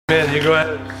Man, you go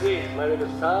ahead and see. My name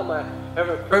is Tom. I have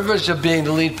a privilege of being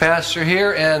the lead pastor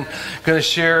here and going to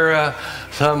share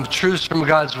some truths from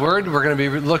God's Word. We're going to be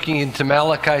looking into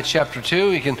Malachi chapter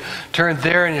 2. You can turn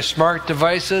there in your smart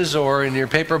devices or in your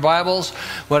paper Bibles,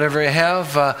 whatever you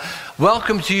have.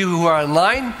 Welcome to you who are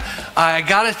online. I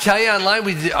got to tell you, online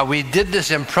we did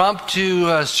this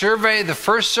impromptu survey, the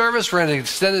first service. We're going to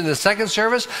extend it in the second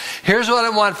service. Here's what I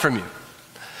want from you.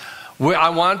 I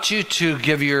want you to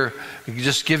give your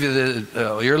location,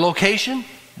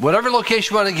 whatever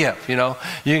location you want to give. You know,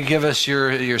 you can give us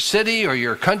your city or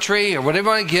your country or whatever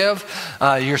you want to give.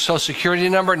 Your social security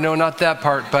number. No, not that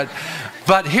part. But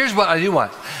here's what I do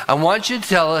want. I want you to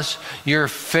tell us your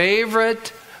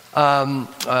favorite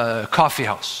coffee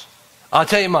house. I'll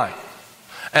tell you mine.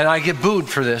 And I get booed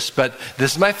for this, but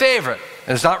this is my favorite.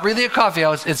 And it's not really a coffee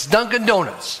house. It's Dunkin'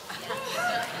 Donuts.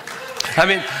 I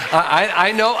mean,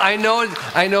 I know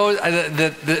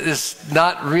that it's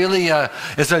not really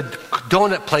it's a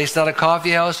donut place, not a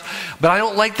coffee house, but I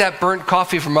don't like that burnt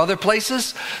coffee from other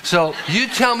places. So you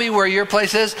tell me where your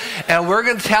place is, and we're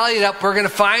going to tally it up. We're going to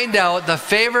find out the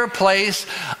favorite place,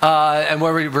 and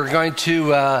where we're going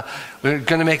to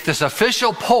make this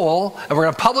official poll, and we're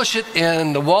going to publish it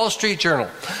in the Wall Street Journal,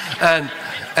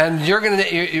 and you're going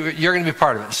to be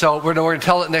part of it. So we're going to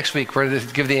tell it next week. We're going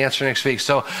to give the answer next week.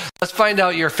 So let's find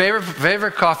out your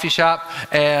favorite coffee shop,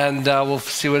 and we'll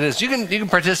see what it is. You can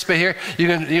participate here. You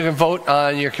can vote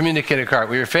on your communicator card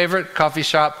with your favorite coffee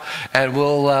shop, and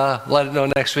we'll let it know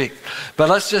next week. But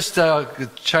let's just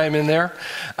chime in there.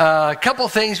 A couple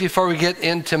things before we get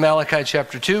into Malachi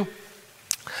chapter 2.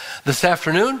 This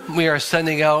afternoon, we are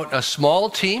sending out a small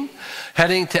team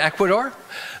heading to Ecuador.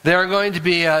 They're going to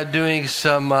be doing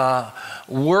some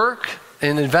work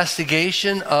and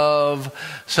investigation of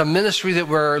some ministry that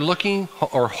we're looking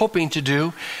or hoping to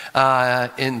do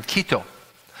in Quito,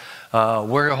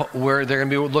 where they're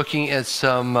going to be looking at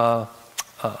some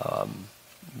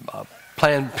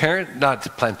Planned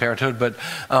Parenthood, but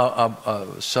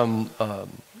some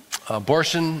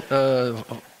abortion.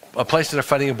 A place that are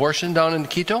fighting abortion down in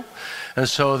Quito, and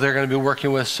so they're going to be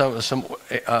working with some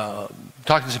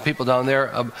talking to some people down there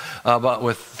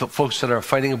with the folks that are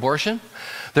fighting abortion.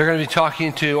 They're going to be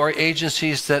talking to our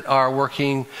agencies that are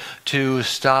working to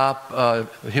stop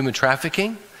human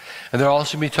trafficking, and they'll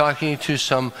also be talking to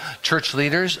some church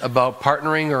leaders about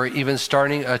partnering or even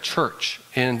starting a church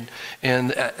in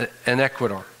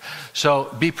Ecuador.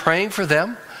 So be praying for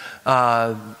them.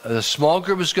 The small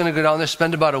group is going to go down there,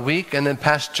 spend about a week, and then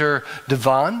Pastor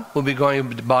Devon will be going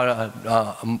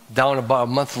down about a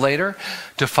month later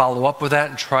to follow up with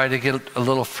that and try to get a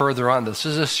little further on this.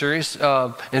 This is a serious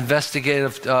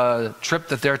investigative trip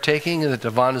that they're taking and that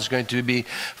Devon is going to be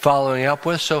following up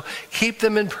with. So keep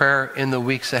them in prayer in the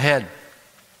weeks ahead.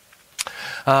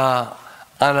 On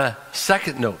a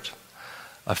second note,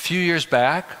 quite a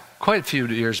few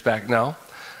years back now,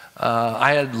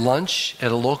 I had lunch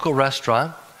at a local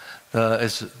restaurant.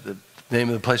 The name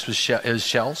of the place is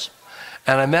Shell's.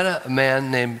 And I met a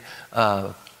man named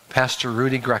Pastor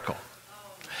Rudy Greco.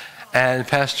 And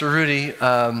Pastor Rudy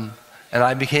and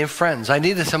I became friends. I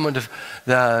needed someone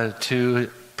to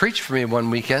preach for me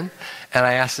one weekend, and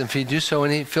I asked him if he'd do so,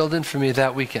 and he filled in for me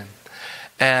that weekend.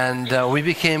 And we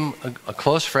became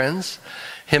close friends.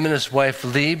 Him and his wife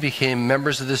Lee became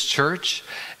members of this church,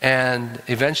 and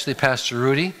eventually Pastor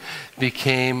Rudy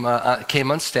came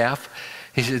on staff.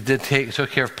 He took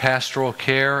care of pastoral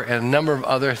care and a number of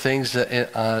other things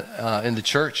in the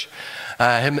church.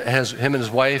 Him and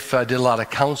his wife did a lot of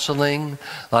counseling,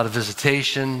 a lot of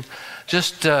visitation,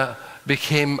 just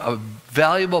became a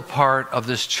valuable part of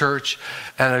this church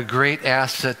and a great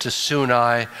asset to Sue and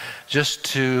I, just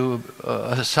to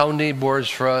sounding boards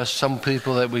for us, some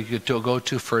people that we could go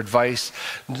to for advice,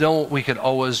 we could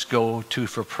always go to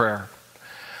for prayer.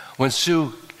 When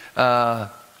Sue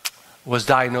was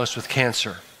diagnosed with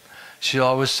cancer, she'd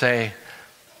always say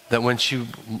that when she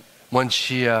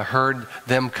heard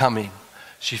them coming,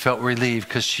 she felt relieved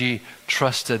because she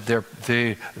trusted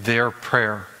their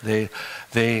prayer.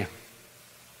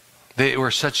 They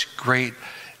were such great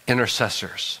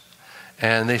intercessors,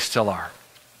 and they still are.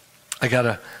 I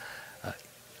got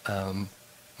a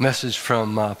message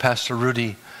from Pastor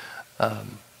Rudy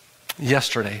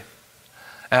yesterday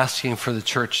asking for the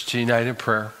church to unite in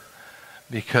prayer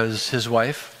because his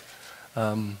wife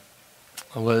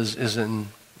is in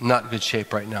not good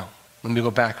shape right now. Let me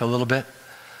go back a little bit.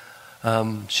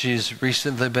 She's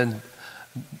recently been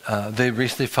they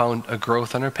recently found a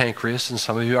growth on her pancreas, and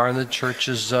some of you are in the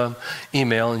church's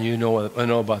email, and you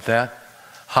know about that.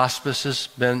 Hospice has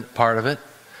been part of it,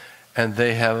 and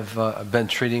they have been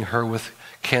treating her with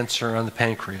cancer on the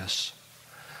pancreas.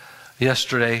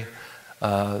 Yesterday,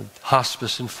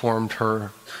 hospice informed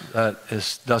her that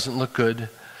it doesn't look good,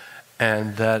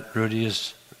 and that Rudy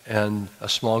and a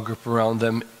small group around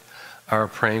them are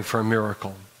praying for a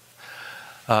miracle.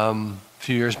 A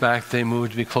few years back, they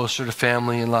moved to be closer to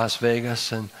family in Las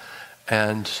Vegas,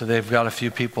 and so they've got a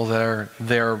few people that are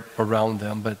there around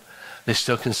them, but they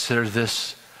still consider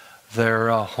this their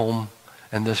home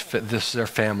and this their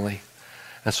family.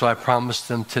 And so I promised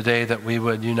them today that we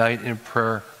would unite in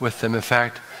prayer with them. In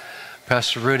fact,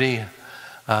 Pastor Rudy,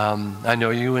 I know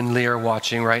you and Lee are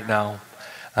watching right now,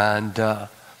 and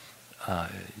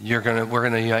we're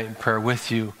going to unite in prayer with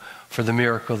you for the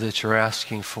miracle that you're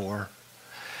asking for.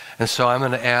 And so I'm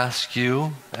going to ask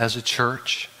you as a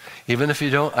church, even if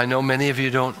you don't, I know many of you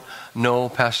don't know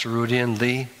Pastor Rudy and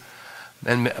Lee,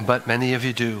 but many of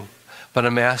you do. But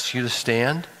I'm asking you to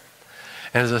stand,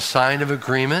 and as a sign of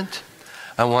agreement,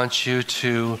 I want you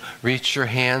to reach your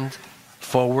hand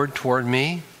forward toward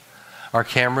me. Our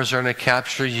cameras are going to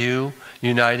capture you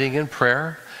uniting in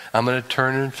prayer. I'm going to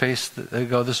turn and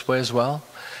go this way as well.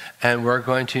 And we're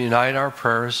going to unite our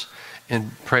prayers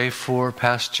and pray for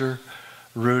Pastor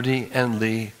Rudy and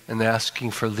Lee and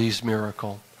asking for Lee's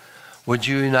miracle. Would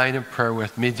you unite in prayer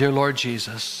with me? Dear Lord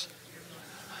Jesus,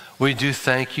 we do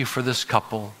thank you for this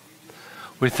couple.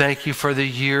 We thank you for the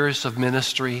years of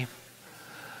ministry,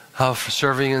 of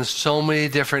serving in so many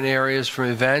different areas, from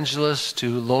evangelists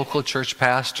to local church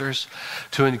pastors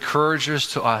to encouragers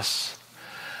to us.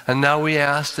 And now we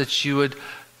ask that you would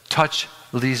touch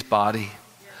Lee's body,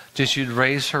 that you'd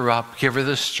raise her up, give her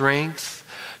the strength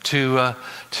to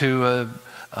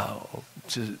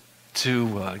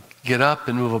get up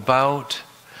and move about,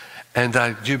 and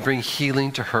you bring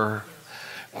healing to her.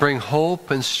 Bring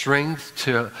hope and strength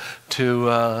to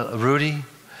Rudy.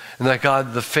 And that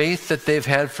God, the faith that they've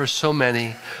had for so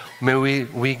many, may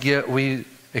we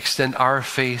extend our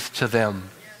faith to them.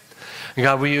 And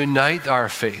God, we unite our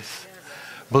faith,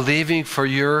 believing for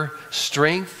your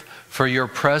strength, for your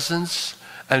presence,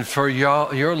 and for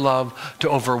your love to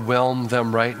overwhelm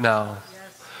them right now.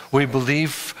 We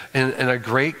believe in a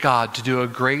great God to do a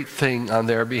great thing on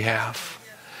their behalf.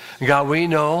 And God, we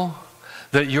know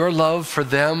that your love for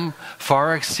them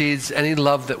far exceeds any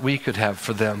love that we could have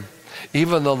for them.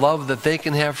 Even the love that they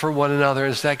can have for one another,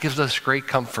 and that gives us great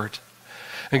comfort.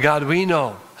 And God, we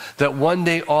know that one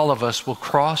day all of us will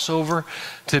cross over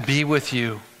to be with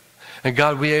you. And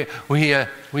God, we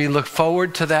look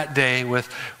forward to that day with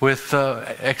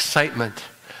excitement.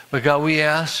 But God, we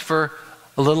ask for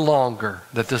a little longer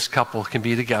that this couple can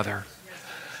be together,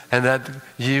 and that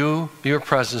your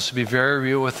presence will be very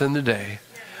real within the day.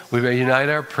 We may unite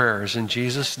our prayers in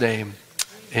Jesus' name.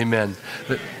 Amen.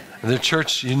 The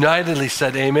church unitedly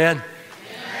said amen.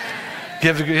 Amen.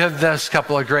 Give this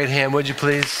couple a great hand, would you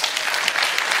please?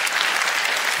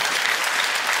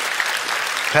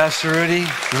 Pastor Rudy,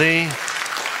 Lee,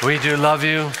 we do love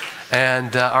you,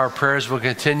 and our prayers will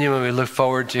continue, and we look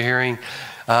forward to hearing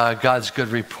God's good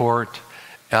report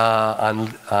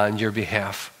on your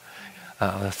behalf.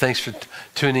 Thanks for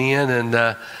tuning in,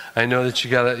 and I know that you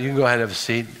can go ahead and have a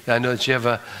seat. I know that you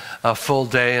have a full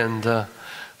day, and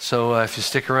so if you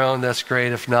stick around, that's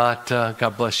great. If not,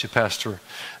 God bless you, Pastor,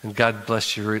 and God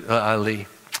bless you, Lee.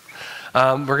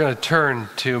 We're going to turn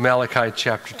to Malachi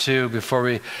chapter 2. Before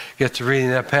we get to reading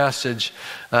that passage,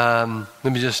 let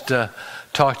me just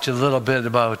talk to you a little bit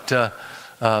about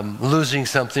losing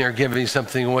something or giving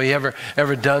something away. You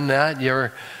ever done that?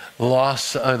 You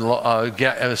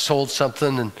ever sold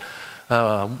something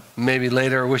and maybe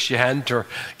later wish you hadn't, or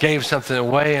gave something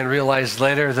away and realized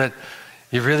later that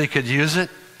you really could use it?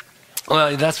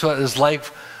 Well, that's what it was like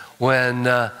when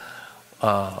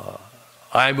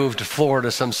I moved to Florida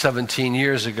some 17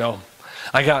 years ago.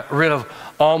 I got rid of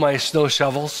all my snow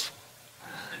shovels.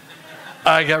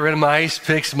 I got rid of my ice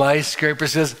picks, my ice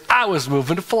scrapers, because I was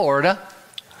moving to Florida.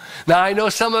 Now, I know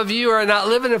some of you are not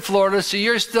living in Florida, so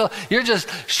you're just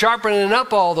sharpening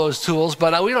up all those tools,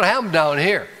 but we don't have them down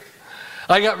here.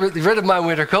 I got rid of my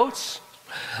winter coats.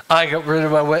 I got rid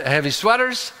of my heavy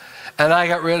sweaters, and I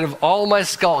got rid of all my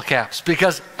skull caps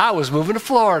because I was moving to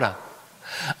Florida.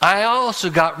 I also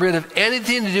got rid of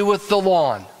anything to do with the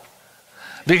lawn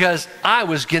because I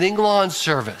was getting lawn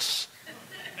service.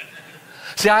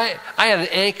 See, I had an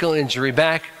ankle injury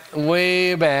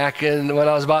way back when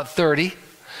I was about 30.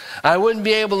 I wouldn't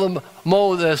be able to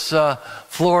mow this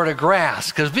Florida grass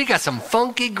because we got some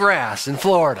funky grass in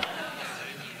Florida.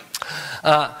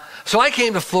 So I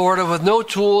came to Florida with no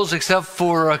tools except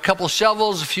for a couple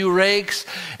shovels, a few rakes,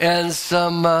 and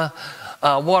some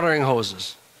watering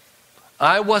hoses.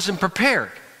 I wasn't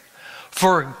prepared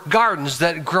for gardens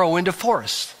that grow into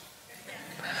forests.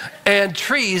 and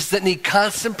trees that need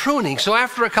constant pruning. So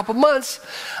after a couple months,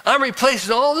 I'm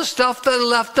replacing all the stuff that I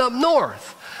left up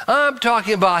north. I'm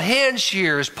talking about hand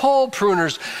shears, pole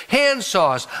pruners, hand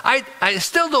saws. I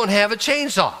still don't have a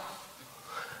chainsaw.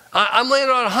 I'm laying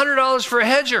on $100 for a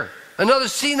hedger, another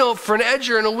C-note for an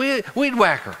edger and a weed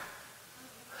whacker.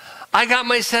 I got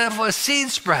myself a seed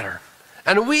spreader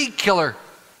and a weed killer.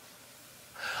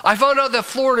 I found out that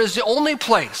Florida is the only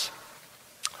place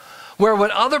where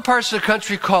what other parts of the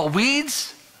country call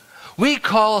weeds, we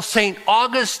call St.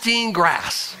 Augustine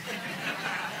grass.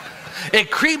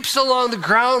 It creeps along the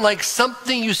ground like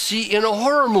something you see in a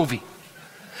horror movie.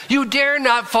 You dare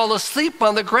not fall asleep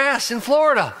on the grass in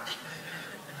Florida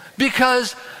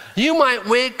because you might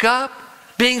wake up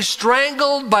being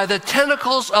strangled by the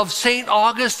tentacles of St.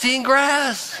 Augustine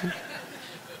grass.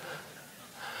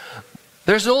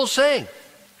 There's an old saying,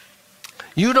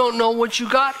 you don't know what you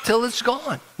got till it's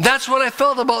gone. That's what I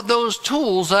felt about those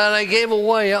tools that I gave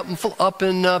away up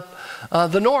in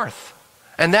the north.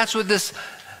 And that's what this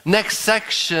next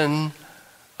section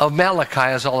of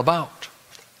Malachi is all about.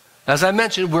 As I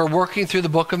mentioned, we're working through the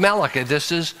book of Malachi.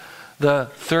 This is the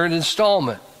third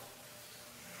installment.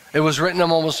 It was written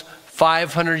almost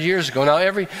 500 years ago. Now,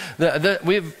 every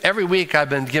week I've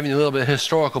been giving you a little bit of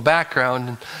historical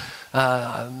background.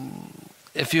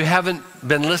 If you haven't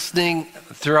been listening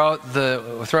throughout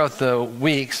the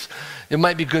weeks, it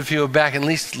might be good for you to go back and at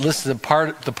least listen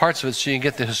to the parts of it so you can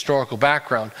get the historical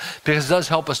background, because it does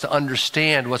help us to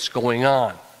understand what's going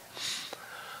on.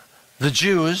 The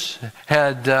Jews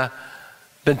had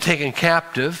been taken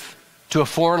captive to a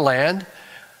foreign land,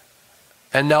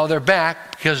 and now they're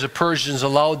back because the Persians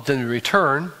allowed them to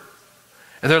return,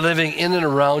 and they're living in and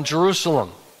around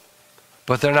Jerusalem,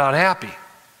 but they're not happy.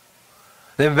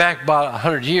 They've been back about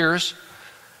 100 years,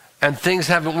 and things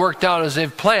haven't worked out as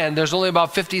they've planned. There's only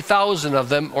about 50,000 of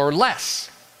them or less.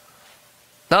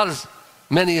 Not as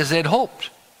many as they'd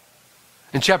hoped.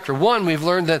 In chapter 1, we've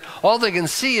learned that all they can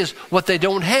see is what they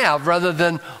don't have rather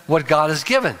than what God has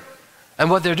given. And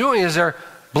what they're doing is they're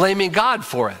blaming God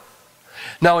for it.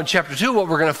 Now in chapter 2, what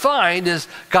we're going to find is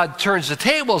God turns the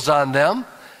tables on them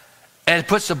and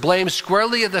puts the blame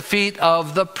squarely at the feet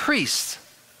of the priests.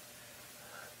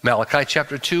 Malachi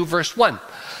chapter 2, verse 1.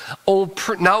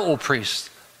 Now, O priest,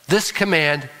 this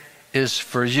command is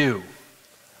for you.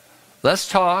 Let's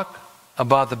talk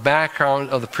about the background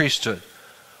of the priesthood,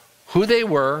 who they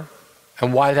were,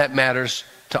 and why that matters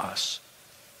to us.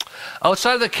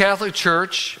 Outside of the Catholic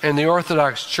Church and the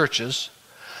Orthodox churches,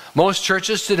 most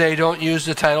churches today don't use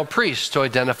the title priest to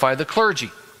identify the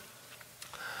clergy.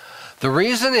 The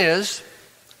reason is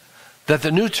that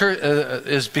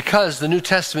is because the New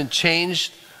Testament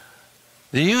changed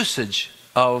the usage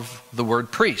of the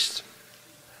word priest.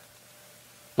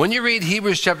 When you read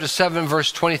Hebrews chapter 7,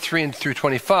 verse 23 and through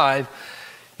 25,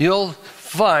 you'll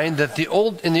find that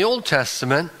in the Old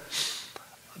Testament,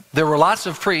 there were lots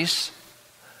of priests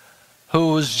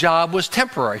whose job was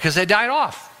temporary because they died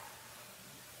off.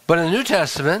 But in the New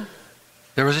Testament,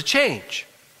 there was a change.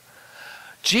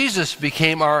 Jesus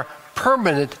became our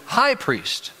permanent high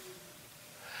priest,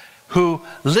 who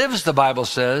lives, the Bible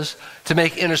says, to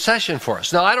make intercession for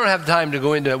us. Now, I don't have time to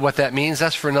go into what that means.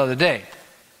 That's for another day.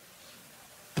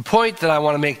 The point that I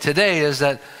want to make today is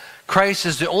that Christ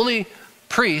is the only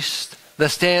priest that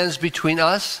stands between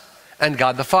us and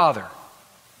God the Father.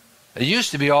 It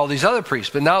used to be all these other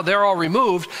priests, but now they're all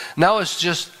removed. Now it's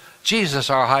just Jesus,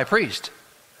 our high priest.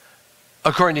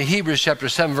 According to Hebrews chapter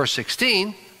 7, verse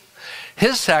 16,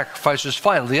 his sacrifice was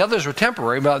final. The others were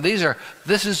temporary, but his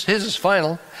is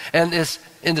final, and it's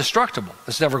indestructible.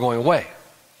 It's never going away.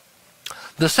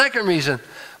 The second reason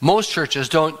most churches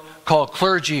don't call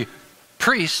clergy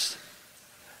priests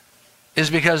is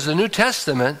because the New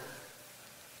Testament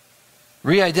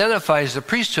re-identifies the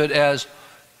priesthood as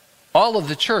all of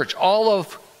the church, all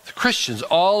of the Christians,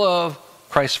 all of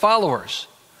Christ's followers.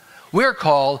 We're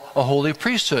called a holy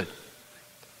priesthood.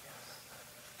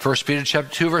 1 Peter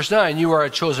chapter 2, verse 9, you are a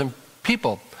chosen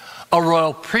people, a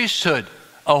royal priesthood,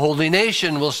 a holy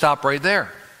nation. We'll stop right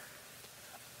there.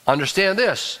 Understand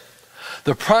this.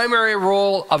 The primary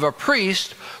role of a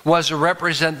priest was to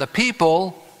represent the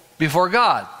people before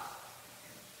God.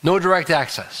 No direct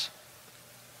access.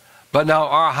 But now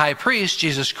our high priest,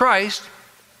 Jesus Christ,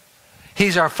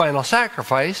 he's our final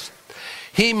sacrifice.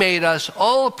 He made us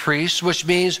all priests, which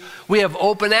means we have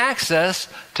open access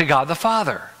to God the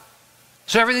Father.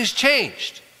 So everything's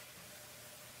changed.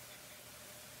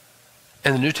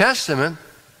 In the New Testament,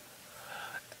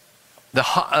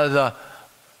 the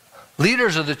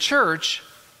leaders of the church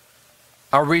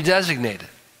are redesignated.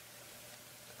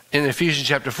 In Ephesians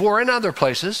chapter 4 and other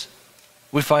places,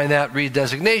 We find that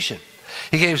redesignation.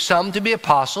 He gave some to be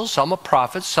apostles, some as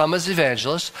prophets, some as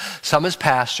evangelists, some as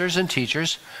pastors and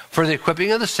teachers, for the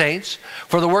equipping of the saints,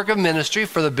 for the work of ministry,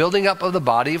 for the building up of the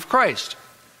body of Christ.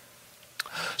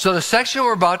 So the section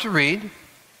we're about to read,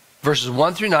 verses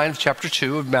 1 through 9 of chapter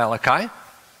 2 of Malachi,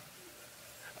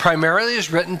 primarily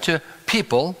is written to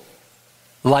people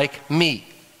like me.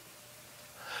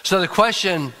 So the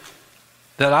question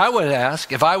that I would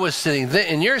ask if I was sitting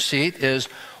in your seat is,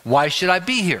 why should I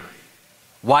be here?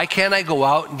 Why can't I go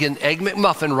out and get an Egg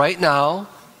McMuffin right now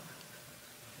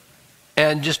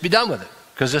and just be done with it?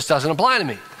 Because this doesn't apply to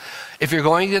me. If you're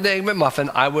going to get an Egg McMuffin,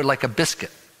 I would like a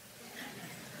biscuit.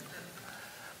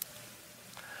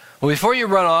 Well, before you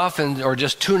run off or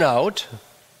just tune out,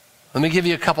 let me give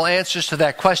you a couple answers to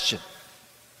that question.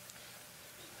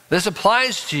 This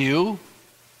applies to you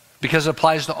because it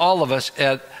applies to all of us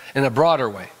in a broader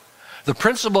way. The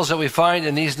principles that we find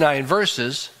in these 9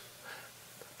 verses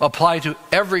apply to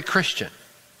every Christian.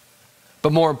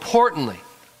 But more importantly,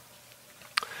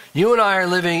 you and I are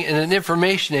living in an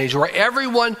information age where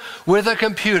everyone with a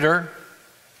computer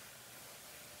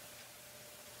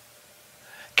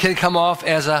can come off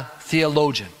as a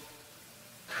theologian.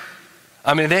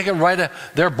 I mean, they can write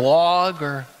their blog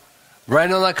or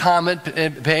write on a comment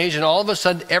page, and all of a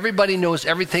sudden everybody knows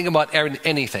everything about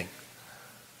anything.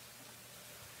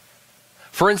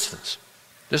 For instance,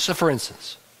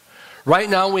 right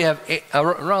now we have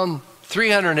around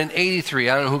 383,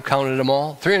 I don't know who counted them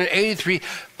all, 383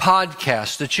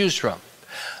 podcasts to choose from.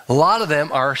 A lot of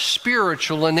them are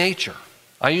spiritual in nature.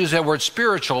 I use that word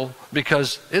spiritual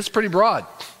because it's pretty broad.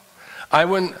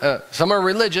 Some are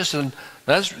religious, and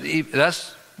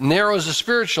that's narrows the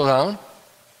spiritual down.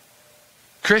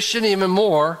 Christian even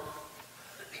more,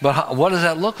 but what does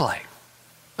that look like?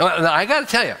 Now, I got to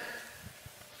tell you,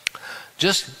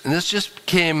 this just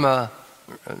came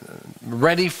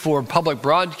ready for public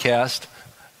broadcast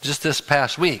just this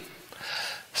past week.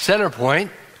 Centerpoint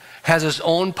has its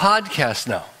own podcast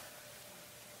now.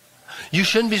 You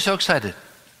shouldn't be so excited.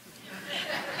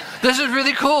 This is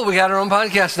really cool. We got our own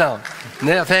podcast now.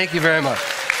 Yeah, thank you very much.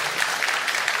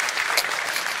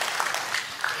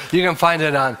 You can find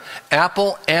it on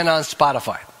Apple and on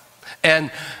Spotify.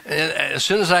 And as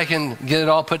soon as I can get it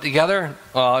all put together,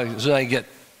 as soon as I get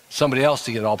somebody else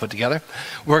to get it all put together,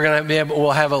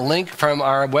 we'll have a link from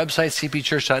our website,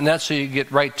 cpchurch.net, so you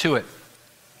get right to it.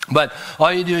 But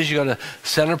all you do is you go to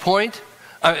Centerpoint,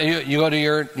 you go to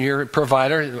your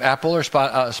provider, Apple or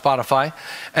Spotify,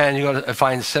 and you go to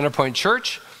find Centerpoint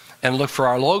Church and look for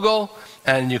our logo,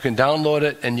 and you can download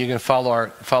it and you can follow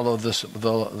our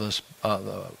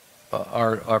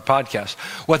podcast.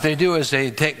 What they do is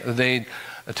they take the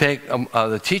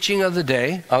teaching of the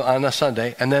day on a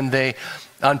Sunday, and then they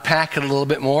unpack it a little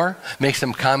bit more, make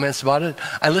some comments about it.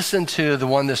 I listened to the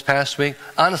one this past week.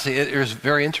 Honestly, it was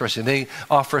very interesting. They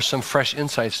offer some fresh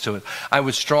insights to it. I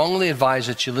would strongly advise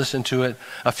that you listen to it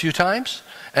a few times,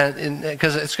 and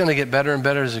because it's going to get better and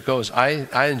better as it goes.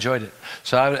 I enjoyed it,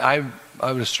 so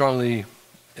I would strongly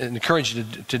encourage you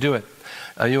to do it.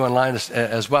 You online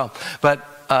as well, but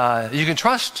you can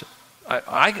trust.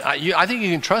 I think you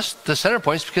can trust the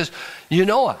Centerpoints because you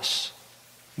know us.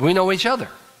 We know each other.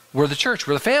 We're the church.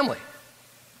 We're the family.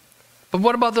 But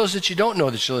what about those that you don't know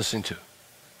that you're listening to,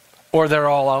 or they're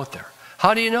all out there?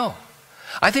 How do you know?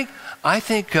 I think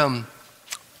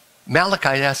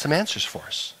Malachi has some answers for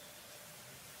us,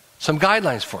 some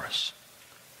guidelines for us.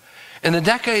 In the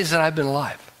decades that I've been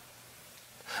alive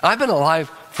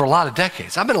for a lot of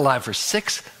decades. I've been alive for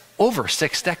over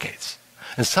 6 decades.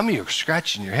 And some of you are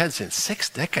scratching your heads saying, 6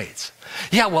 decades?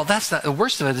 Yeah, well, that's not the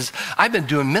worst of it. Is I've been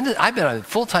in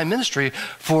full-time ministry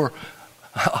for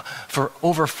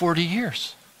over 40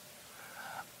 years.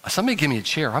 Somebody give me a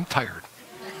chair. I'm tired.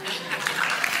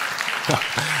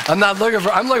 I'm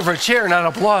looking for a chair, not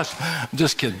applause. I'm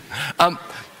just kidding.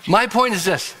 My point is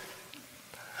this: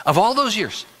 of all those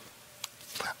years,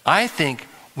 I think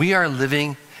we are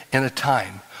living in a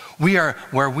time where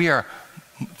we are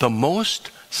the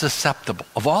most susceptible,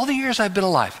 of all the years I've been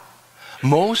alive,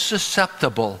 most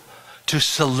susceptible to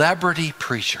celebrity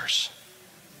preachers.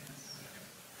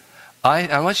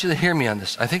 I want you to hear me on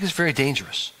this. I think it's very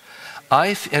dangerous.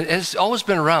 It's always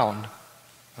been around.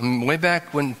 Way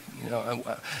back when,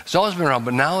 it's always been around,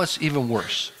 but now it's even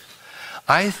worse.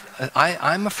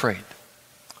 I'm afraid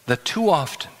that too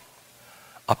often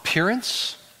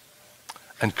appearance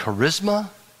and charisma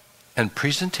and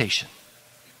presentation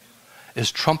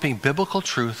is trumping biblical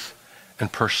truth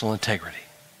and personal integrity.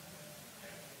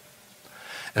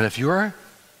 And if you're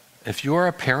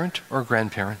a parent or a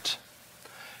grandparent,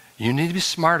 you need to be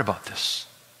smart about this.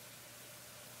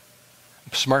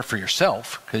 Smart for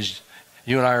yourself, because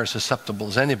you and I are as susceptible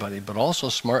as anybody, but also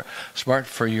smart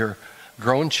for your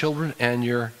grown children and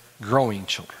your growing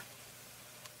children.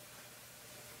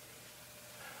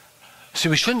 See,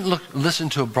 we shouldn't listen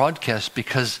to a broadcast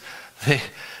because they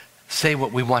say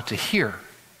what we want to hear.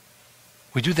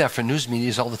 We do that for news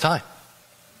medias all the time.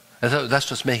 And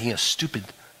that's what's making us stupid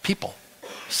people,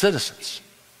 citizens.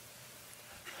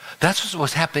 That's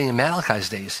what's happening in Malachi's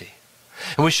day, you see.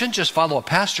 And we shouldn't just follow a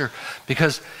pastor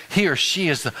because he or she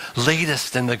is the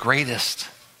latest and the greatest.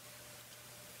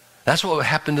 That's what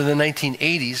happened in the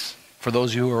 1980s, for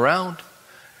those of you who were around.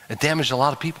 It damaged a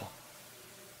lot of people.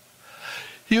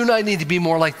 You and I need to be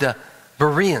more like the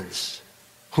Bereans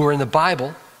who are in the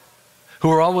Bible, who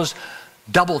are always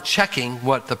double-checking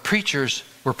what the preachers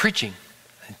were preaching,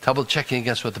 double-checking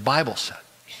against what the Bible said.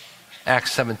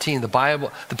 Acts 17,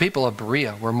 the people of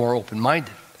Berea were more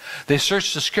open-minded. They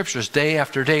searched the scriptures day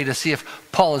after day to see if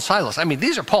Paul and Silas,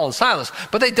 these are Paul and Silas,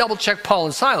 but they double-checked Paul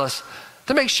and Silas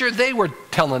to make sure they were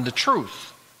telling the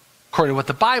truth, according to what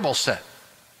the Bible said.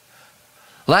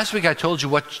 Last week I told you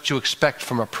what to expect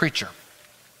from a preacher.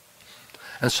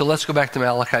 And so let's go back to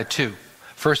Malachi 2,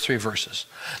 first 3 verses.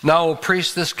 Now, O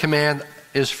priest, this command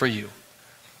is for you.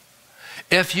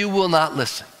 If you will not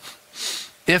listen,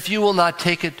 if you will not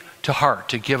take it to heart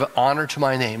to give honor to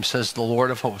my name, says the Lord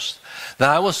of hosts, then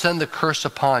I will send the curse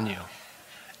upon you,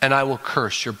 and I will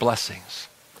curse your blessings.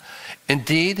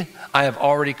 Indeed, I have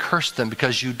already cursed them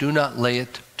because you do not lay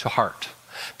it to heart.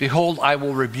 Behold, I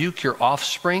will rebuke your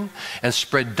offspring and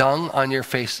spread dung on your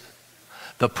face,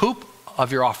 the poop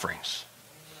of your offerings,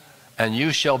 and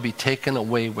you shall be taken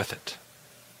away with it.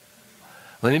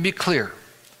 Let me be clear.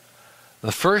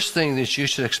 The first thing that you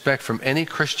should expect from any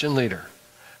Christian leader,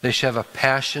 they should have a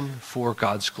passion for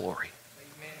God's glory.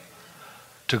 Amen.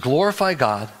 To glorify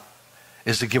God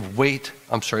is to give weight.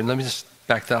 Let me just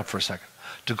back that up for a second.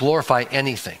 To glorify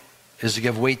anything is to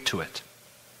give weight to it.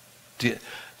 To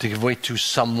give weight to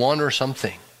someone or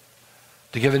something.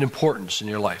 To give it importance in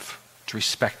your life. To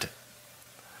respect it.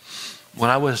 When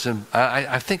I was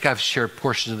I think I've shared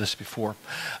portions of this before.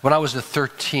 When I was at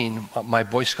 13, my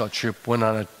Boy Scout troop went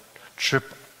on a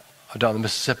trip down the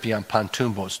Mississippi on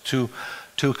pontoon boats. Two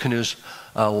canoes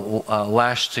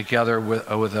lashed together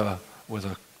with a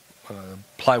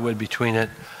plywood between it,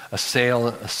 a sail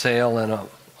and a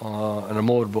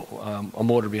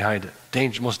motor behind it.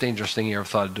 Most dangerous thing you ever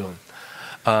thought of doing.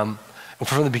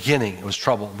 From the beginning, it was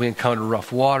trouble. We encountered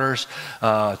rough waters,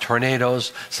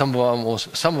 tornadoes. Some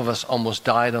of us almost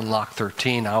died on Lock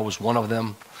 13. I was one of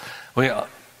them. We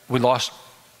lost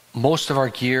most of our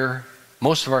gear,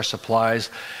 most of our supplies.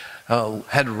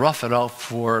 Had to rough it out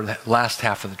for the last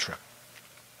half of the trip.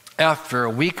 After a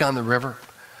week on the river,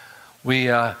 we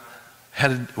went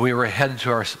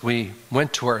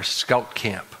to our scout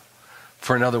camp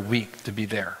for another week to be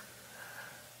there.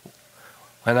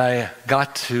 When I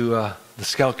got to the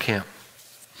scout camp,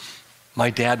 my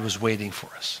dad was waiting for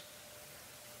us.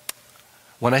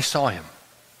 When I saw him,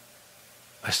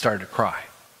 I started to cry.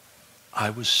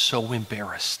 I was so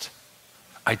embarrassed.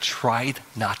 I tried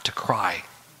not to cry,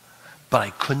 but I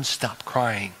couldn't stop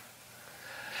crying.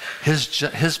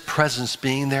 His presence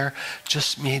being there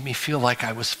just made me feel like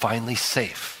I was finally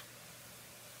safe.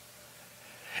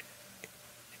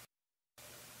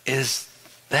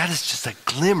 That is just a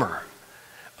glimmer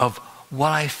of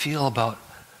what I feel about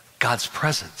God's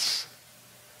presence.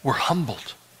 We're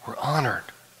humbled, we're honored,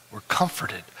 we're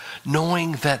comforted,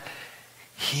 knowing that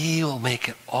He will make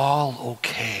it all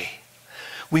okay.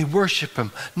 We worship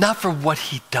Him not for what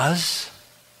He does,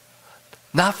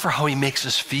 not for how He makes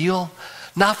us feel,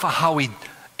 not for how He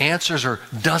answers or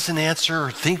doesn't answer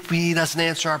or think He doesn't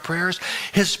answer our prayers.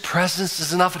 His presence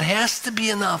is enough. It has to be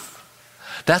enough.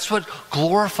 That's what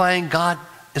glorifying God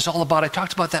is all about. I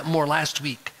talked about that more last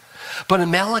week. But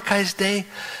in Malachi's day,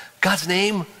 God's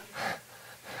name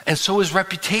and so His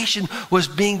reputation was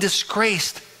being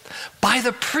disgraced by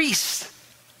the priests.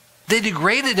 They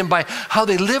degraded Him by how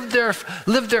they lived their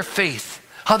faith,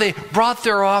 how they brought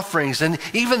their offerings, and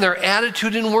even their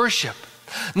attitude in worship.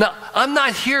 Now, I'm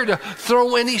not here to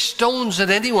throw any stones at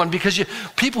anyone because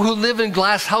people who live in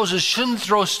glass houses shouldn't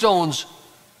throw stones.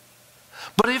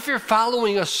 But if you're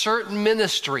following a certain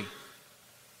ministry,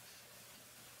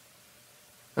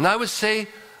 and I would say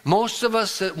most of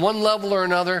us at one level or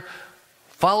another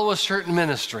follow a certain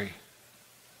ministry,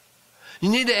 you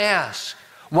need to ask,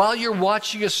 while you're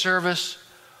watching a service,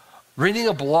 reading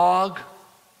a blog,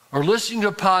 or listening to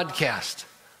a podcast,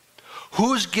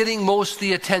 who's getting most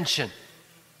the attention?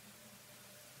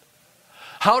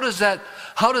 How does that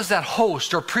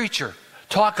host or preacher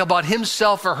talk about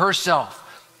himself or herself?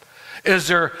 Is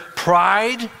there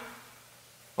pride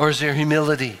Or is there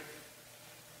humility?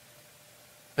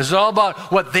 Is it all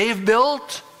about what they've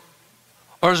built?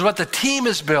 Or is it what the team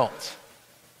has built?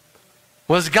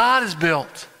 What God has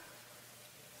built?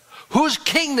 Whose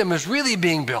kingdom is really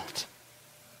being built?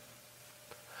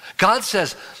 God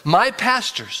says, my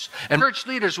pastors and church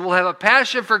leaders will have a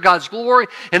passion for God's glory,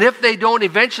 and if they don't,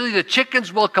 eventually the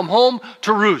chickens will come home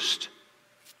to roost.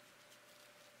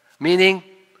 Meaning,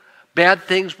 bad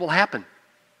things will happen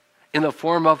in the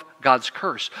form of God's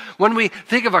curse. When we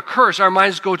think of a curse, our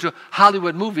minds go to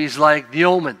Hollywood movies like The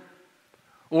Omen,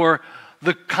 or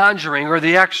The Conjuring, or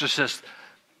The Exorcist.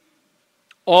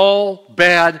 All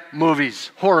bad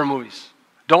movies, horror movies.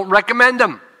 Don't recommend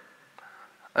them.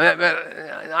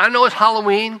 I know it's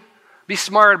Halloween. Be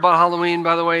smart about Halloween,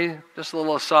 by the way. Just a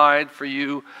little aside for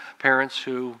you parents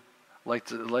who like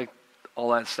all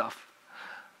that stuff.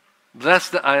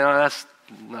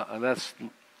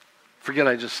 Forget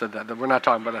I just said that. We're not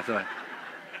talking about that tonight.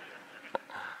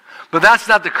 But that's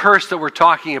not the curse that we're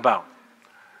talking about.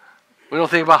 We don't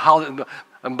think about Hollywood.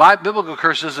 Biblical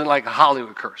curse isn't like a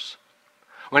Hollywood curse.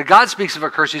 When God speaks of a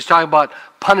curse, he's talking about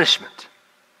punishment.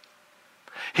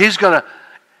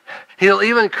 He'll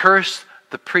even curse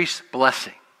the priest's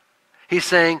blessing. He's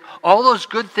saying, all those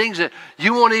good things that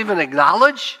you won't even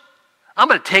acknowledge, I'm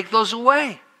going to take those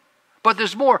away. But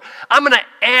there's more. I'm going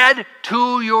to add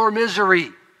to your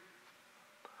misery.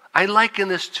 I liken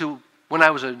this to when I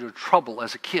was in trouble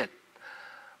as a kid.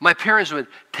 My parents would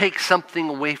take something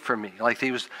away from me, like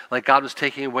God was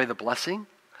taking away the blessing.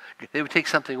 They would take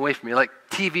something away from me, like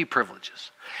TV privileges.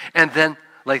 And then,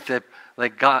 God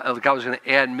was going to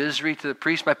add misery to the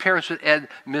priest. My parents would add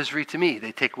misery to me.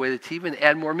 They'd take away the TV and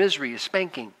add more misery, a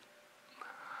spanking.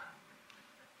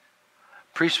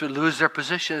 Priests would lose their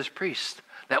position as priests.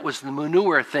 That was the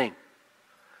manure thing.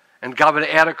 And God would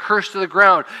add a curse to the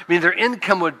ground. I mean, their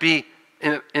income would be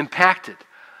impacted.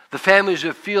 The families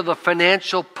would feel the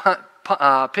financial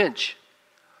pinch.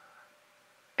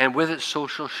 And with it,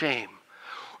 social shame.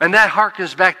 And that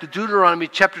harkens back to Deuteronomy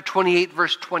chapter 28,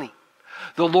 verse 20.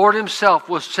 The Lord himself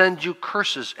will send you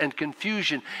curses and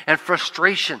confusion and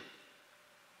frustration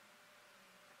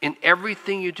in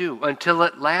everything you do, until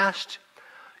at last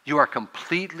you are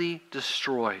completely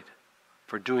destroyed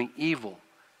for doing evil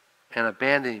and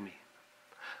abandoning me.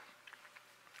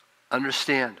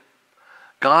 Understand,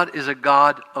 God is a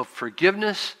God of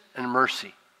forgiveness and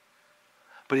mercy,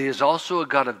 but he is also a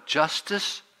God of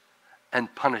justice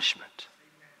and punishment.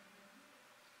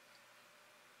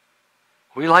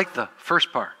 We like the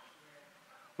first part.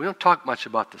 We don't talk much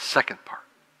about the second part.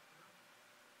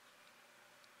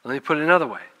 Let me put it another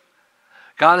way.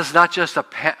 God is not just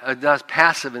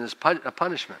passive in his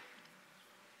punishment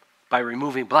by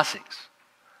removing blessings.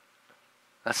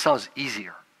 That sounds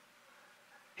easier.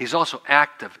 He's also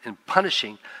active in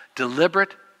punishing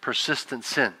deliberate, persistent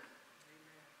sin.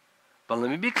 But let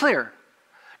me be clear.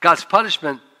 God's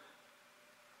punishment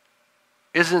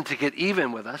isn't to get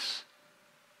even with us.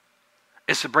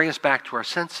 It's to bring us back to our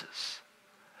senses,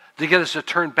 to get us to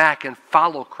turn back and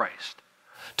follow Christ,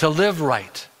 to live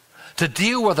right, to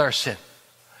deal with our sin,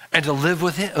 and to live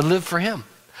with him, live for him.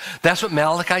 That's what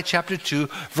Malachi chapter 2,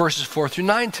 verses 4 through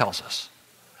 9 tells us.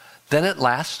 Then at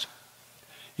last,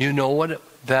 you will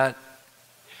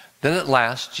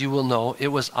know it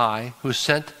was I who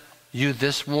sent you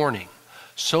this warning,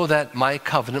 so that my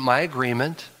covenant, my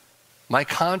agreement, my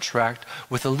contract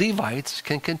with the Levites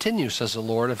can continue, says the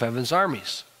Lord of heaven's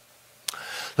armies.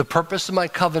 The purpose of my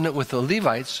covenant with the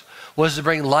Levites was to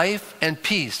bring life and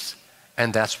peace,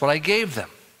 and that's what I gave them.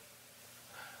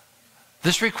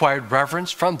 This required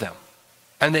reverence from them,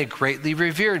 and they greatly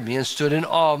revered me and stood in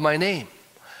awe of my name.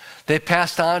 They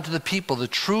passed on to the people the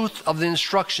truth of the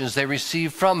instructions they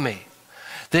received from me.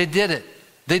 They did it.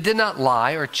 They did not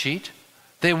lie or cheat.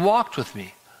 They walked with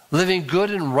me, living good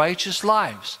and righteous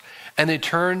lives, and they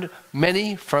turned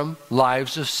many from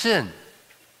lives of sin.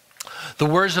 The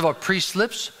words of a priest's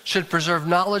lips should preserve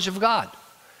knowledge of God,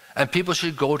 and people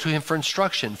should go to him for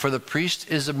instruction, for the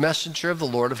priest is a messenger of the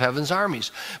Lord of heaven's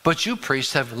armies. But you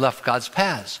priests have left God's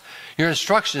paths. Your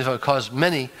instructions have caused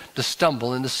many to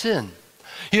stumble into sin.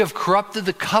 You have corrupted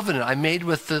the covenant I made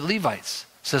with the Levites,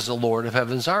 says the Lord of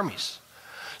heaven's armies.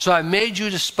 So I made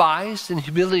you despised and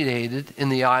humiliated in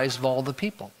the eyes of all the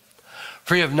people.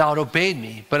 For you have not obeyed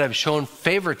me, but have shown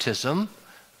favoritism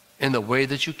in the way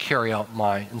that you carry out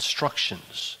my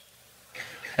instructions.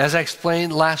 As I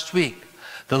explained last week,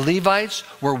 the Levites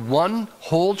were one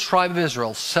whole tribe of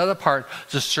Israel set apart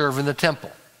to serve in the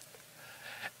temple.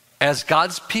 As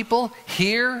God's people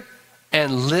hear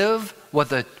and live what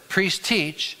the priests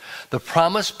teach, the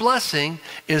promised blessing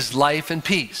is life and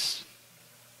peace.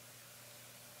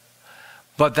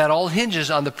 But that all hinges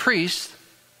on the priest,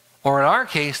 or in our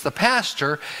case, the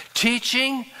pastor,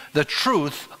 teaching the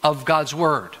truth of God's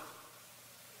word.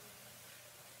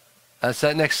 That's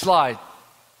that next slide.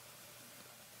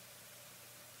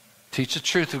 Teach the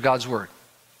truth of God's word.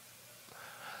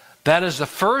 That is the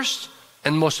first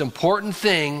and most important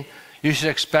thing you should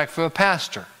expect from a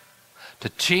pastor, to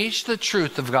teach the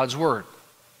truth of God's word.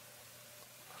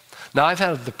 Now, I've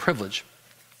had the privilege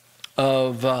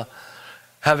of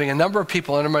having a number of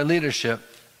people under my leadership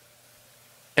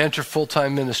enter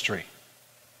full-time ministry,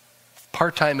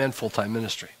 part-time and full-time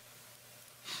ministry.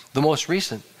 The most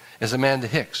recent is Amanda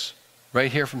Hicks,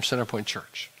 right here from Centerpoint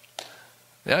Church.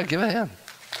 Yeah, give it a hand.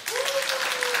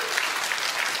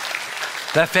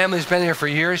 That family's been here for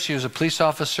years. She was a police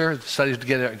officer, studied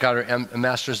to got her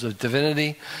Master's of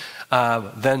Divinity,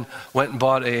 then went and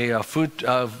bought a food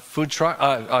truck,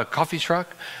 a coffee truck.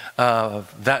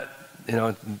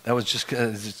 That was just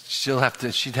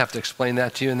she'd have to explain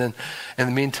that to you. And then, in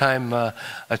the meantime, a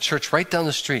church right down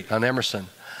the street on Emerson,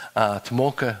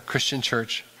 Tomolka Christian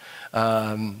Church,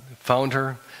 found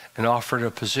her and offered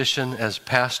a position as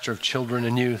pastor of children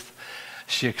and youth.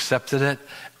 She accepted it,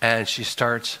 and she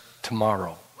starts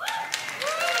tomorrow.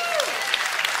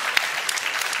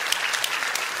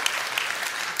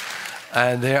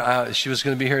 And she was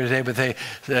going to be here today, but they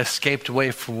escaped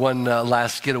away for one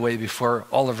last getaway before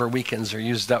all of her weekends are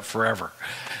used up forever.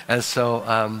 And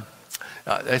so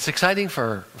it's exciting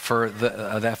for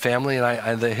that family,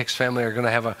 and the Hicks family are going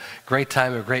to have a great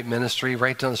time, a great ministry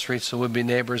right down the street, so we'll be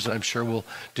neighbors, and I'm sure we'll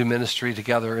do ministry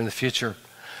together in the future.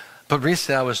 But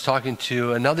recently I was talking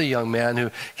to another young man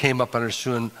who came up under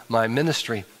soon my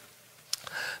ministry.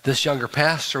 This younger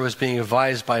pastor was being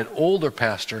advised by an older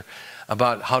pastor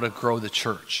about how to grow the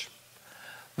church.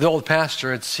 The old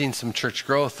pastor had seen some church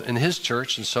growth in his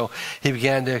church, and so he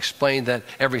began to explain that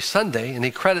every Sunday, and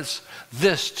he credits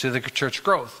this to the church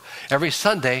growth. Every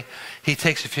Sunday, he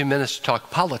takes a few minutes to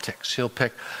talk politics. He'll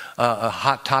pick a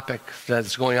hot topic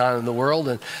that's going on in the world,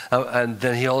 and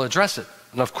then he'll address it.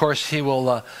 And of course, he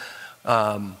will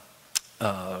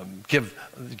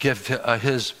give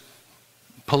his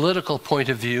political point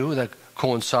of view that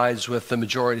coincides with the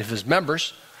majority of his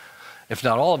members, if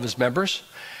not all of his members,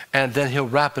 and then he'll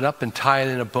wrap it up and tie it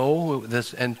in a bow with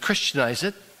this, and Christianize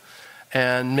it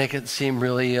and make it seem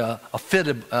really a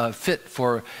fit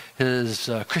for his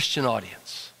Christian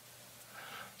audience.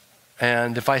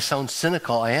 And if I sound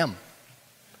cynical, I am.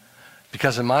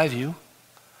 Because in my view,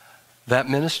 that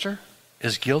minister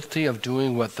is guilty of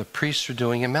doing what the priests were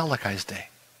doing in Malachi's day.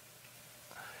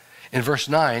 In verse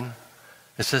 9,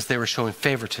 it says they were showing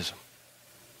favoritism.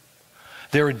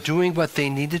 They were doing what they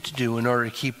needed to do in order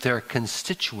to keep their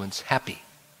constituents happy.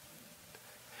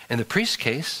 In the priest's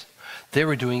case, they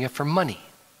were doing it for money.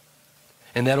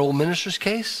 In that old minister's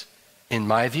case, in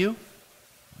my view,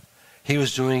 he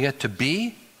was doing it to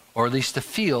be, or at least to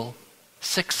feel,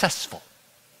 successful.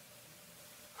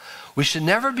 We should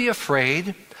never be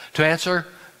afraid to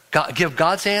give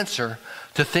God's answer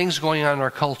to things going on in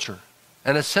our culture.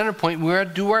 And at Centerpoint, we're going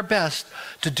to do our best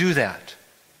to do that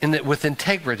with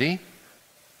integrity.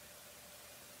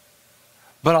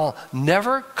 But I'll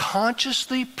never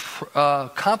consciously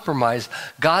compromise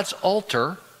God's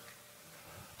altar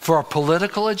for a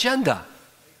political agenda,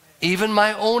 even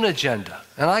my own agenda.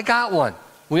 And I got one.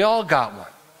 We all got one.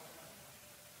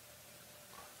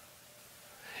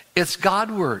 It's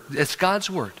God's word. It's God's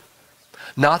word.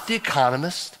 Not the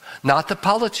economists, not the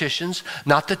politicians,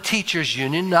 not the teachers'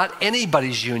 union, not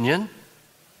anybody's union.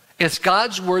 It's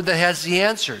God's word that has the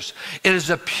answers. It is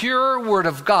a pure word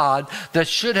of God that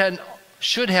should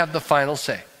have the final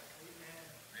say.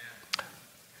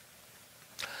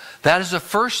 That is the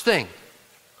first thing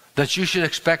that you should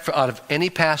expect out of any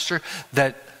pastor,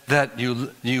 that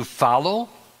you follow,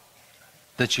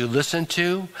 that you listen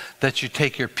to, that you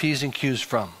take your P's and Q's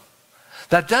from.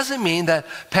 That doesn't mean that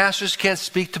pastors can't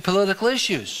speak to political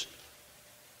issues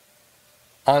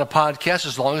on a podcast,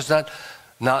 as long as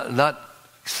not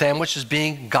sandwiched as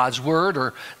being God's word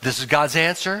or this is God's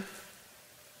answer.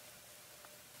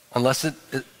 Unless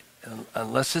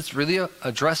it's really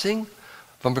addressing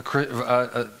from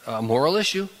a moral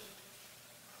issue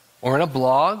or in a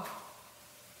blog,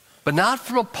 but not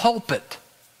from a pulpit.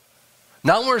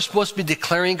 Not when we're supposed to be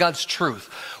declaring God's truth.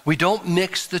 We don't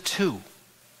mix the two.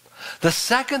 The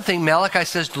second thing Malachi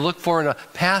says to look for in a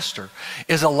pastor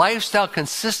is a lifestyle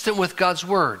consistent with God's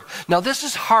word. Now, this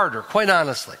is harder, quite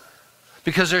honestly,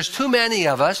 because there's too many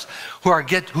of us who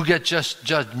get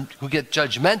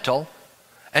judgmental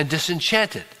and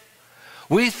disenchanted.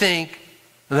 We think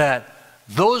that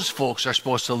those folks are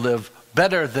supposed to live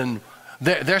better than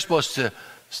they're supposed to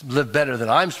live better than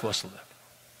I'm supposed to live.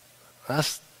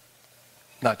 That's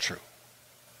not true.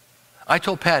 I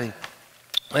told Patty,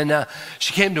 and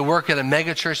she came to work at a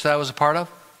mega church that I was a part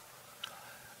of,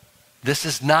 this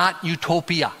is not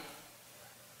utopia.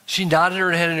 She nodded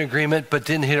her head in agreement, but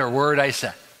didn't hit a word I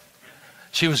said.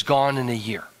 She was gone in a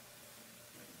year.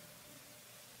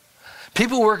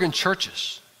 People who work in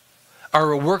churches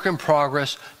are a work in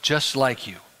progress just like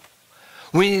you.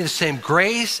 We need the same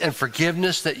grace and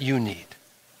forgiveness that you need.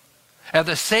 At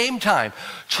the same time,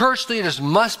 church leaders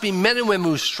must be men and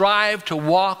women who strive to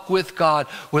walk with God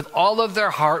with all of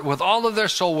their heart, with all of their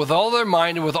soul, with all their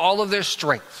mind, and with all of their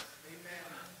strength.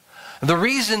 Amen. The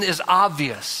reason is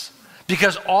obvious,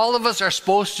 because all of us are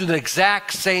supposed to do the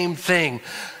exact same thing.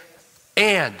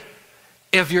 And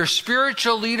if your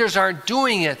spiritual leaders aren't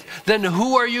doing it, then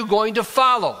who are you going to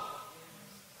follow?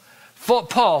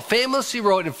 Paul famously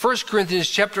wrote in 1 Corinthians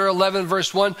chapter 11,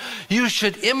 verse 1, you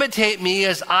should imitate me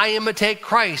as I imitate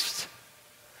Christ.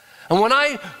 And when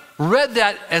I read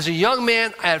that as a young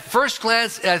man, at first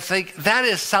glance, I think that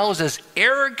sounds as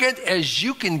arrogant as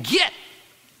you can get.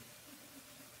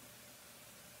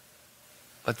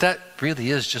 But that really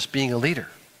is just being a leader.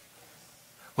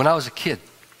 When I was a kid,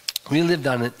 we lived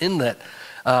on an inlet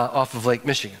off of Lake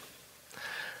Michigan.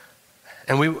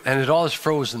 And it always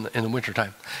froze in the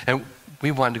wintertime. And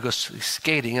we wanted to go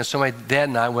skating. And so my dad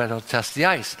and I went out to test the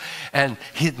ice. And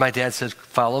my dad said,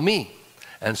 follow me.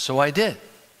 And so I did,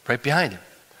 right behind him.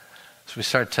 So we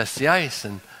started to test the ice.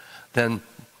 And then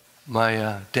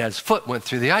my dad's foot went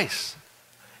through the ice.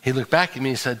 He looked back at me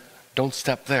and said, don't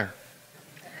step there.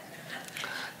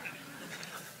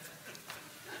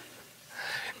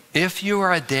 If you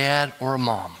are a dad or a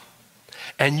mom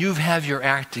and you have your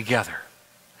act together,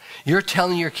 you're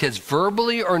telling your kids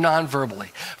verbally or non-verbally,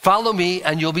 follow me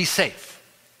and you'll be safe.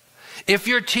 If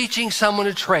you're teaching someone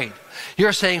a trade,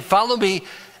 you're saying, follow me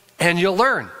and you'll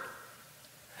learn.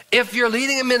 If you're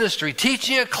leading a ministry,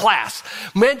 teaching a class,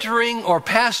 mentoring or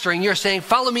pastoring, you're saying,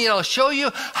 follow me and I'll show you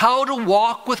how to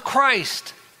walk with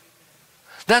Christ.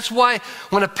 That's why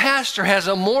when a pastor has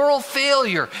a moral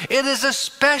failure, it is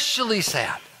especially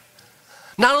sad.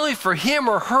 Not only for him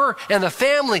or her and the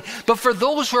family, but for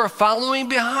those who are following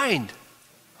behind.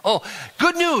 Oh,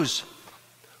 good news.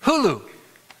 Hulu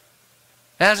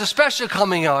has a special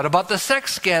coming out about the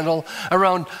sex scandal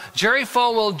around Jerry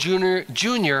Falwell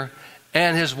Jr.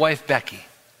 and his wife Becky.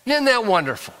 Isn't that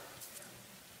wonderful?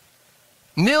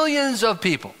 Millions of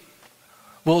people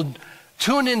will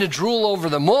tune in to drool over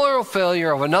the moral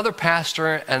failure of another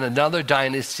pastor and another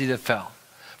dynasty that fell.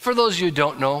 For those of you who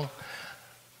don't know,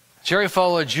 Jerry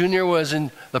Falwell Jr. was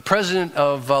the president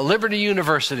of Liberty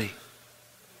University.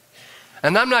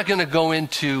 And I'm not going to go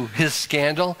into his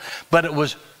scandal, but it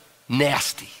was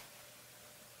nasty.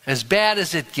 As bad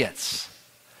as it gets.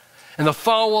 And the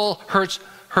Falwell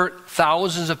hurt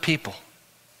thousands of people.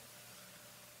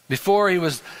 Before he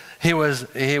was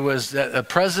a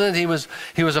president, he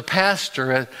was a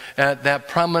pastor at the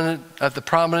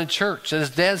prominent church that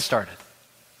his dad started.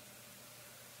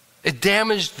 It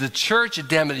damaged the church, it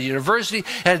damaged the university,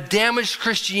 and it damaged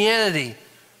Christianity.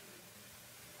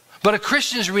 But a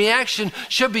Christian's reaction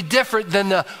should be different than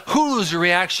the Hulu's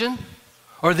reaction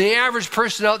or the average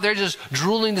person out there just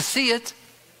drooling to see it.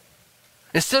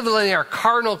 Instead of letting our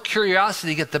carnal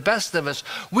curiosity get the best of us,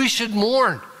 we should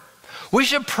mourn. We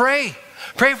should pray.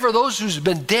 Pray for those who've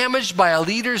been damaged by a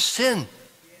leader's sin.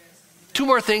 2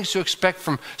 more things to expect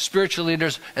from spiritual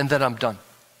leaders, and then I'm done.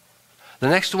 The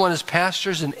next one is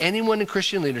pastors and anyone in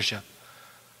Christian leadership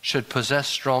should possess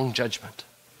strong judgment.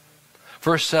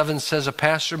 Verse 7 says a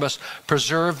pastor must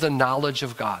preserve the knowledge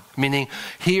of God, meaning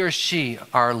he or she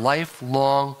are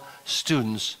lifelong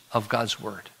students of God's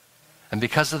word. And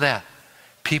because of that,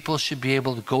 people should be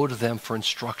able to go to them for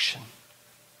instruction.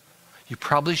 You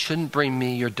probably shouldn't bring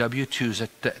me your W-2s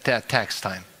at tax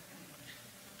time.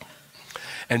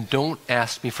 And don't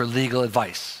ask me for legal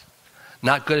advice.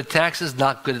 Not good at taxes,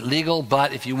 not good at legal,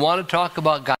 but if you want to talk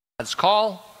about God's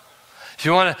call, if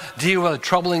you want to deal with a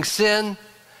troubling sin,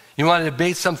 you want to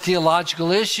debate some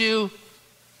theological issue,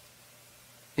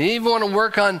 you even want to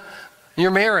work on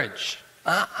your marriage,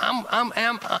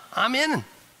 I'm in.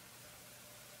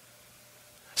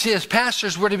 See, as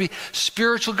pastors, we're to be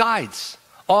spiritual guides,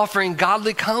 offering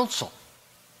godly counsel.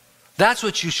 That's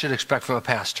what you should expect from a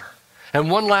pastor. And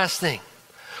one last thing.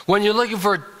 When you're looking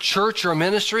for a church or a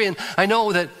ministry, and I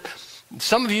know that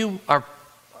some of you are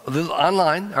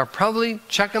online, are probably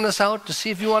checking us out to see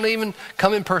if you want to even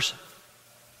come in person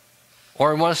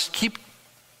or want to keep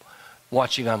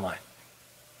watching online.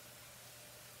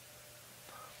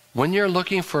 When you're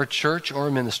looking for a church or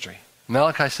a ministry,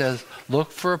 Malachi says,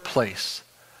 look for a place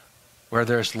where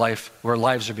there's life, where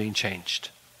lives are being changed.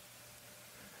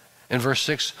 In verse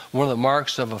 6, one of the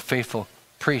marks of a faithful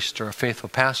priest or a faithful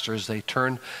pastor is they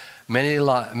turn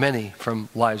many from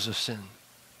lives of sin.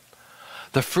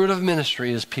 The fruit of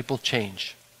ministry is people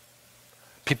change.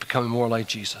 People becoming more like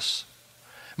Jesus.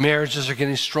 Marriages are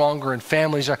getting stronger and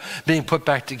families are being put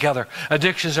back together.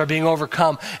 Addictions are being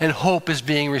overcome and hope is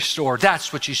being restored.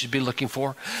 That's what you should be looking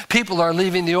for. People are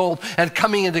leaving the old and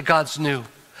coming into God's new.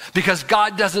 Because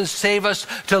God doesn't save us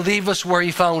to leave us where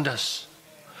He found us.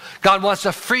 God wants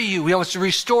to free you. He wants to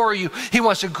restore you. He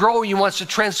wants to grow you. He wants to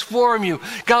transform you.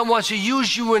 God wants to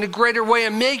use you in a greater way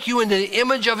and make you into the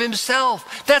image of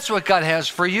Himself. That's what God has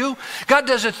for you. God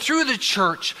does it through the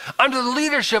church under the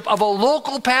leadership of a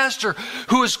local pastor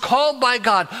who is called by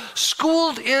God,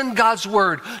 schooled in God's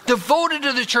Word, devoted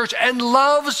to the church, and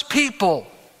loves people.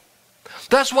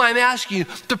 That's why I'm asking you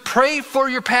to pray for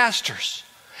your pastors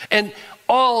and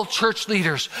all church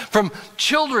leaders, from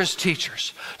children's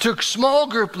teachers to small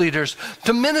group leaders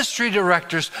to ministry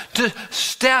directors to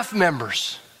staff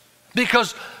members,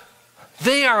 because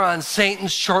they are on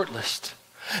Satan's short list.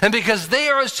 And because they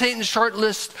are on Satan's short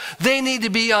list, they need to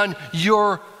be on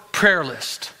your prayer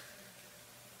list.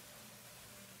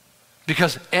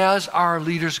 Because as our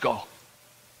leaders go,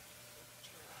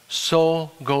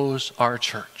 so goes our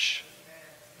church.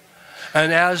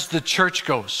 And as the church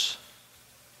goes,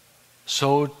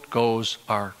 so goes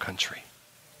our country.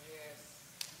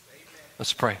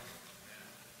 Let's pray.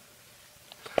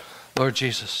 Lord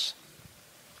Jesus,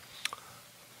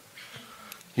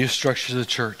 you structure the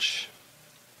church.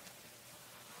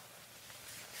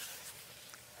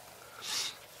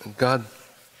 And God,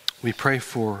 we pray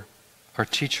for our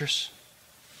teachers,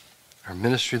 our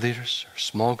ministry leaders, our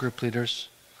small group leaders,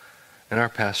 and our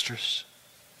pastors.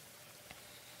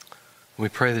 We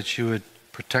pray that you would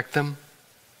protect them,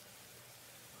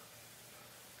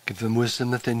 give them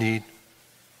wisdom that they need,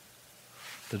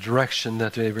 the direction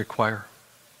that they require.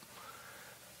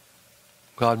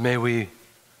 God, may we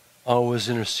always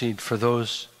intercede for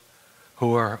those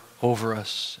who are over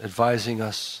us, advising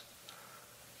us,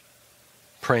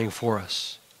 praying for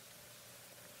us.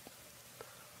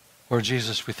 Lord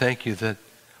Jesus, we thank you that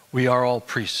we are all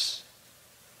priests.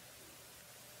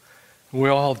 We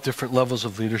all have different levels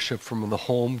of leadership, from the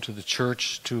home to the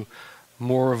church to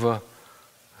more of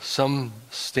some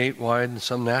statewide and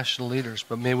some national leaders.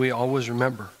 But may we always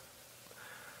remember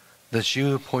that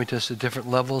you appoint us at different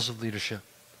levels of leadership.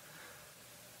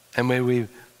 And may we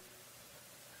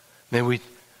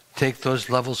take those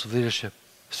levels of leadership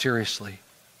seriously.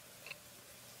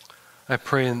 I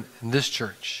pray in this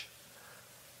church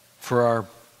for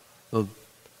the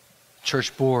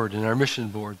church board and our mission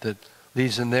board that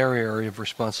leads in their area of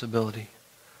responsibility.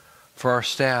 For our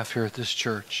staff here at this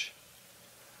church.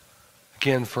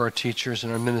 Again, for our teachers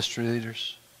and our ministry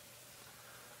leaders.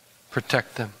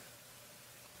 Protect them.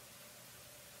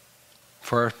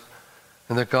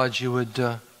 And that God, you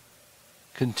would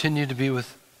continue to be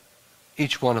with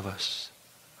each one of us.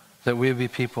 That we would be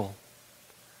people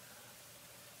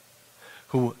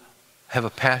who have a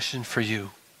passion for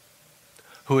you.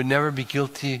 Who would never be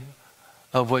guilty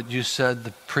of what you said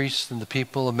the priests and the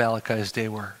people of Malachi's day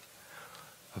were.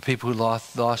 Of people who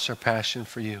lost their passion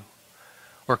for you.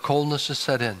 Where coldness is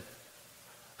set in,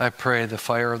 I pray the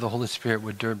fire of the Holy Spirit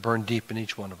would burn deep in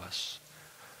each one of us.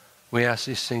 We ask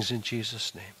these things in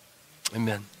Jesus' name.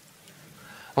 Amen.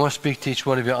 I want to speak to each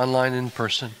one of you online and in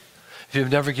person. If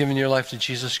you've never given your life to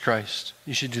Jesus Christ,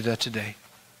 you should do that today.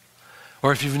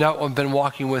 Or if you've not been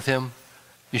walking with Him,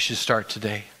 you should start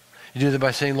today. You do that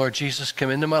by saying, Lord Jesus, come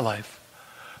into my life.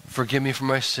 Forgive me for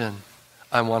my sin.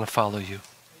 I want to follow you.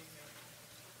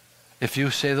 If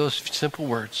you say those simple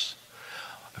words,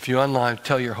 if you're online,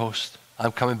 tell your host,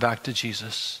 I'm coming back to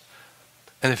Jesus.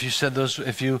 And if you said those,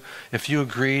 if you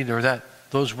agreed, or that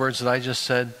those words that I just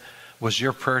said was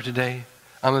your prayer today,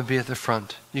 I'm going to be at the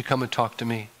front. You come and talk to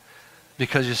me.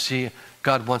 Because you see,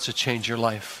 God wants to change your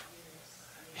life.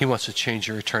 He wants to change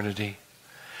your eternity.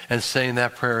 And saying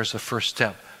that prayer is the first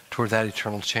step toward that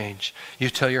eternal change. You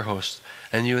tell your host,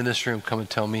 and you in this room come and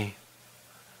tell me.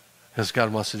 Because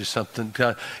God wants to do something.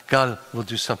 God will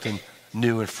do something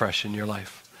new and fresh in your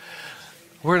life.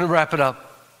 We're going to wrap it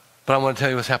up, but I want to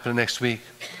tell you what's happening next week.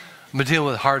 I'm going to deal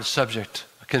with a hard subject,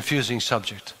 a confusing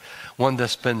subject, one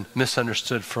that's been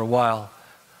misunderstood for a while.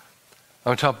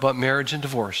 I'm going to talk about marriage and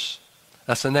divorce.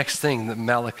 That's the next thing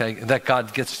that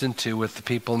God gets into with the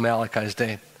people in Malachi's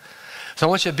day. So I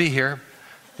want you to be here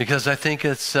because I think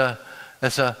it's a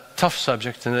tough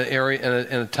subject in an area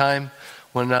in a time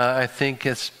when I think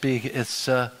it's been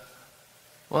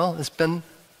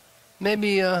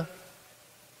maybe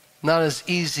not as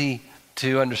easy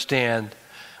to understand,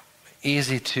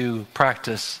 easy to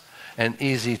practice and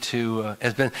easy to,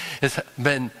 it's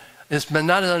been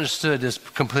not as understood as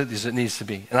completely as it needs to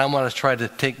be. And I want to try to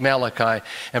take Malachi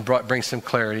and bring some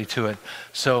clarity to it.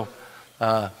 So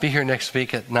be here next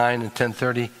week at 9 and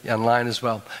 10:30 online as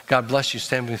well. God bless you.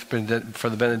 Stand with me for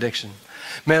the benediction.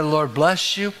 May the Lord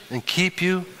bless you and keep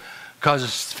you, cause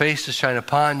his face to shine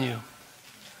upon you.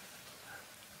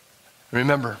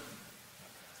 Remember,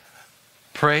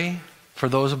 pray for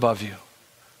those above you.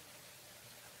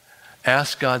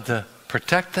 Ask God to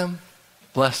protect them,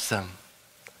 bless them,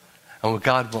 and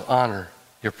God will honor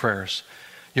your prayers.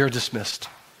 You're dismissed.